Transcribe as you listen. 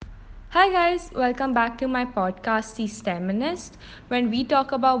Hi guys, welcome back to my podcast, The STEMinist, when we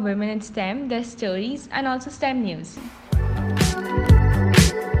talk about women in STEM, their stories, and also STEM news.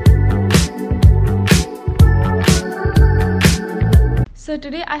 So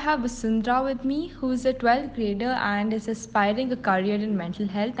today I have Vasundhara with me, who is a 12th grader and is aspiring a career in mental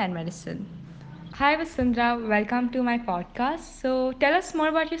health and medicine. Hi Vasundhara, welcome to my podcast. So tell us more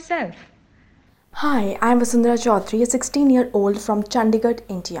about yourself. Hi, I'm Vasundhara Chaudhary, a 16-year-old from Chandigarh,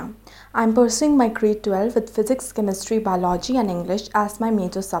 India. I'm pursuing my grade 12 with physics, chemistry, biology, and English as my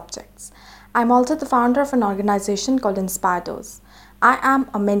major subjects. I'm also the founder of an organization called Inspiredors. I am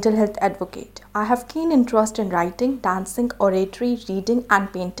a mental health advocate. I have keen interest in writing, dancing, oratory, reading,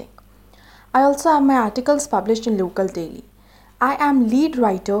 and painting. I also have my articles published in local daily. I am lead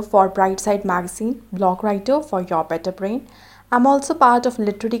writer for Brightside magazine, blog writer for Your Better Brain. I'm also part of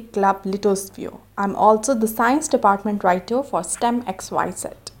literary club Litosphere. I'm also the science department writer for STEM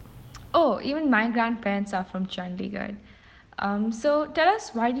XYZ. Oh, even my grandparents are from Chandigarh. So tell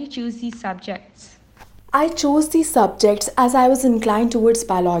us, why do you choose these subjects? I chose these subjects as I was inclined towards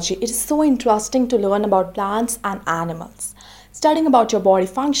biology. It is so interesting to learn about plants and animals. Studying about your body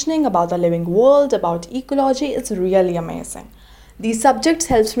functioning, about the living world, about ecology is really amazing. These subjects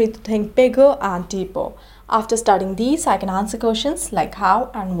helps me to think bigger and deeper. After studying these, I can answer questions like how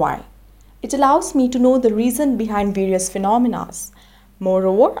and why. It allows me to know the reason behind various phenomena.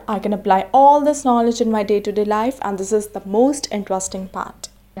 Moreover, I can apply all this knowledge in my day-to-day life, and this is the most interesting part.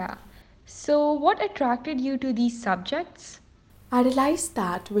 Yeah. So, what attracted you to these subjects? I realized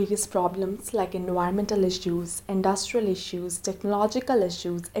that various problems like environmental issues, industrial issues, technological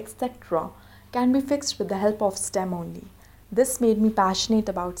issues, etc., can be fixed with the help of STEM only. This made me passionate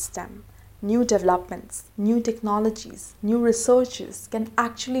about STEM. New developments, new technologies, new researches can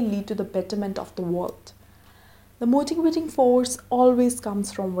actually lead to the betterment of the world. The motivating force always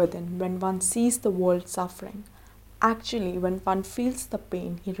comes from within when one sees the world suffering. Actually, when one feels the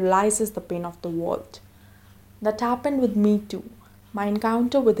pain, he realizes the pain of the world. That happened with me too. My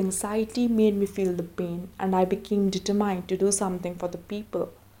encounter with anxiety made me feel the pain, and I became determined to do something for the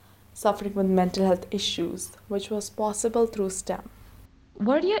people suffering with mental health issues, which was possible through STEM.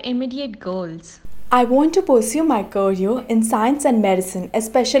 What are your immediate goals? I want to pursue my career in science and medicine,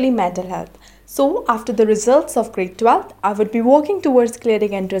 especially mental health. So, after the results of grade 12, I would be working towards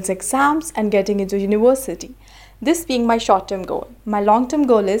clearing entrance exams and getting into university. This being my short term goal. My long term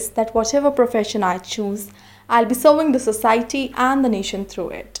goal is that whatever profession I choose, I'll be serving the society and the nation through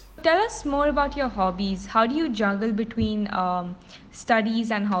it. Tell us more about your hobbies. How do you juggle between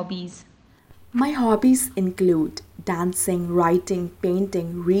studies and hobbies? My hobbies include dancing, writing,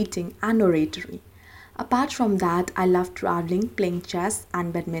 painting, reading, and oratory. Apart from that, I love traveling, playing chess,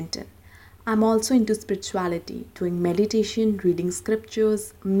 and badminton. I'm also into spirituality. Doing meditation, reading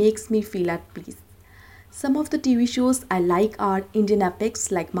scriptures makes me feel at peace. Some of the TV shows I like are Indian epics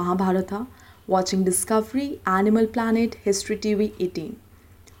like Mahabharata, watching Discovery, Animal Planet, History TV 18.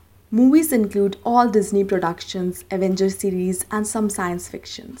 Movies include all Disney productions, Avengers series, and some science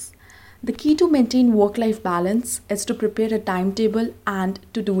fictions. The key to maintain work life balance is to prepare a timetable and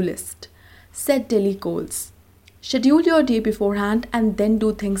to do list. Set daily goals. Schedule your day beforehand and then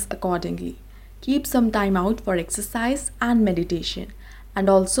do things accordingly. Keep some time out for exercise and meditation, and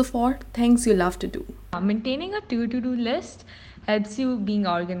also for things you love to do. Maintaining a to-do list helps you being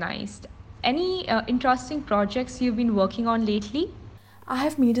organized. Any interesting projects you've been working on lately? I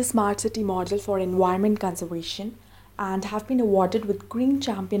have made a smart city model for environment conservation and have been awarded with Green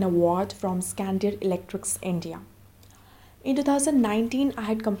Champion Award from Scandier Electrics India. In 2019, I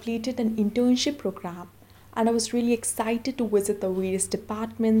had completed an internship program and I was really excited to visit the various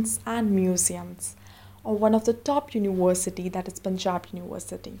departments and museums of one of the top university, that is Punjab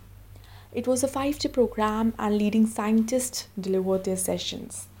University. It was a 5-day program and leading scientists delivered their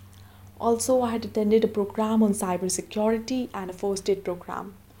sessions. Also, I had attended a program on cybersecurity and a first aid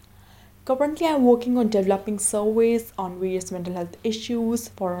program. Currently, I'm working on developing surveys on various mental health issues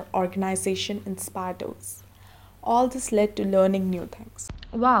for our organization Inspiredors. All this led to learning new things.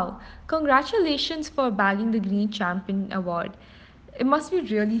 Wow, congratulations for bagging the Green Champion Award. It must be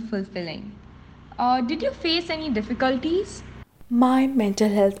really fulfilling. Did you face any difficulties? My mental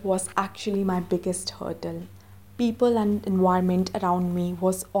health was actually my biggest hurdle. People and environment around me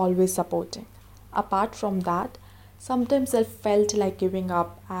was always supporting. Apart from that, sometimes I felt like giving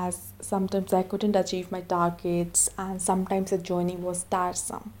up as sometimes I couldn't achieve my targets and sometimes the journey was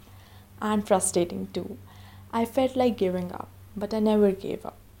tiresome and frustrating too. I felt like giving up, but I never gave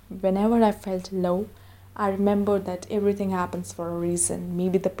up. Whenever I felt low, I remembered that everything happens for a reason.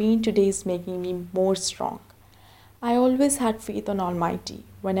 Maybe the pain today is making me more strong. I always had faith on Almighty.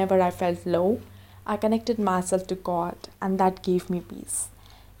 Whenever I felt low, I connected myself to God, and that gave me peace.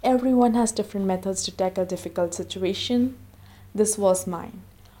 Everyone has different methods to tackle difficult situation. This was mine.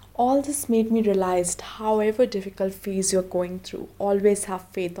 All this made me realize however difficult phase you're going through, always have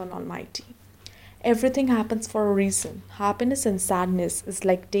faith on Almighty. Everything happens for a reason. Happiness and sadness is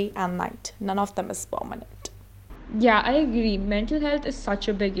like day and night. None of them is permanent. Yeah, I agree. Mental health is such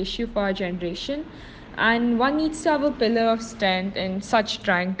a big issue for our generation, and one needs to have a pillar of strength in such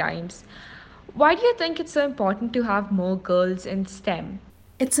trying times. Why do you think it's so important to have more girls in STEM?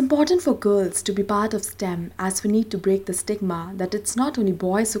 It's important for girls to be part of STEM as we need to break the stigma that it's not only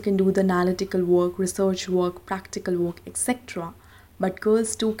boys who can do the analytical work, research work, practical work, etc., but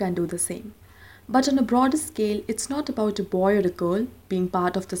girls too can do the same. But on a broader scale, it's not about a boy or a girl being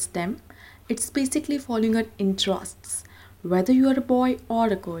part of the STEM, it's basically following your interests. Whether you are a boy or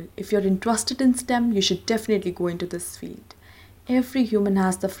a girl, if you're interested in STEM, you should definitely go into this field. Every human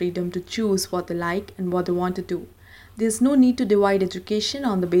has the freedom to choose what they like and what they want to do. There's no need to divide education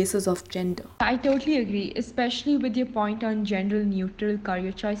on the basis of gender. I totally agree, especially with your point on gender neutral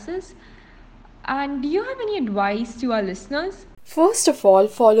career choices. And do you have any advice to our listeners? First of all,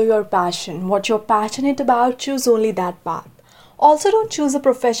 follow your passion. What you're passionate about, choose only that path. Also, don't choose a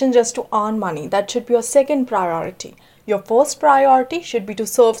profession just to earn money. That should be your second priority. Your first priority should be to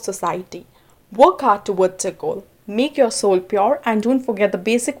serve society. Work hard towards your goal. Make your soul pure and don't forget the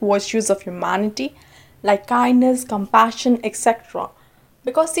basic virtues of humanity like kindness, compassion, etc.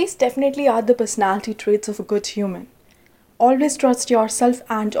 Because these definitely are the personality traits of a good human. Always trust yourself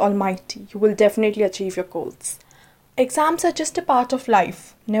and Almighty. You will definitely achieve your goals. Exams are just a part of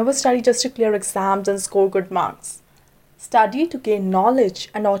life. Never study just to clear exams and score good marks. Study to gain knowledge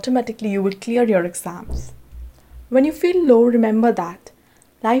and automatically you will clear your exams. When you feel low, remember that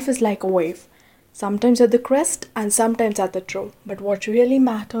life is like a wave. Sometimes at the crest and sometimes at the trough. But what really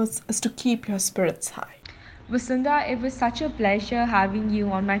matters is to keep your spirits high. Vasundhara, it was such a pleasure having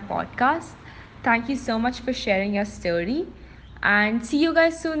you on my podcast. Thank you so much for sharing your story. And see you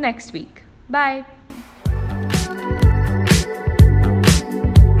guys soon next week. Bye.